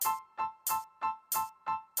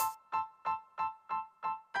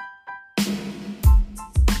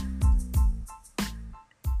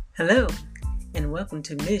Hello, and welcome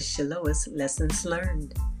to Ms. Shaloa's Lessons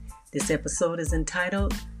Learned. This episode is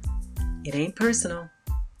entitled, It Ain't Personal.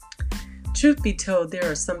 Truth be told,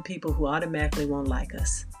 there are some people who automatically won't like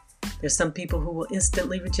us. There's some people who will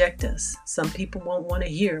instantly reject us. Some people won't want to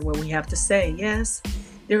hear what we have to say. Yes,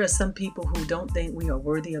 there are some people who don't think we are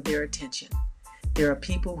worthy of their attention. There are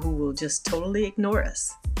people who will just totally ignore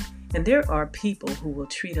us. And there are people who will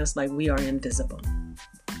treat us like we are invisible.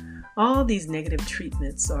 All these negative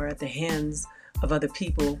treatments are at the hands of other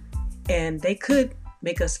people, and they could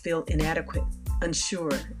make us feel inadequate,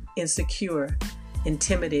 unsure, insecure,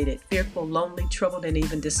 intimidated, fearful, lonely, troubled, and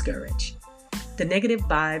even discouraged. The negative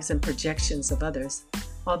vibes and projections of others,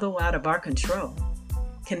 although out of our control,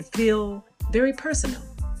 can feel very personal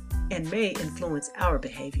and may influence our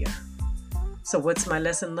behavior. So what's my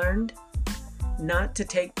lesson learned? Not to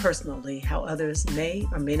take personally how others may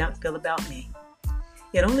or may not feel about me.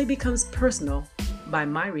 It only becomes personal by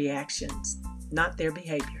my reactions, not their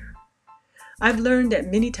behavior. I've learned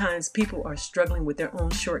that many times people are struggling with their own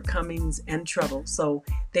shortcomings and trouble, so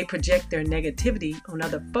they project their negativity on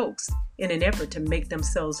other folks in an effort to make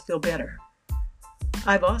themselves feel better.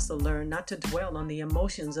 I've also learned not to dwell on the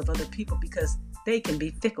emotions of other people because they can be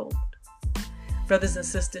fickle. Brothers and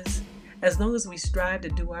sisters, as long as we strive to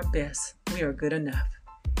do our best, we are good enough.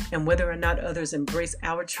 And whether or not others embrace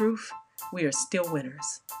our truth, we are still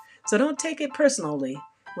winners. So don't take it personally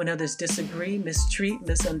when others disagree, mistreat,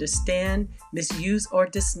 misunderstand, misuse, or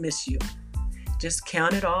dismiss you. Just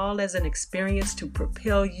count it all as an experience to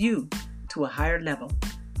propel you to a higher level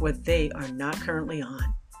where they are not currently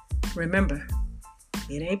on. Remember,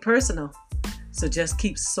 it ain't personal. So just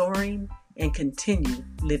keep soaring and continue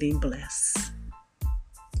living blessed.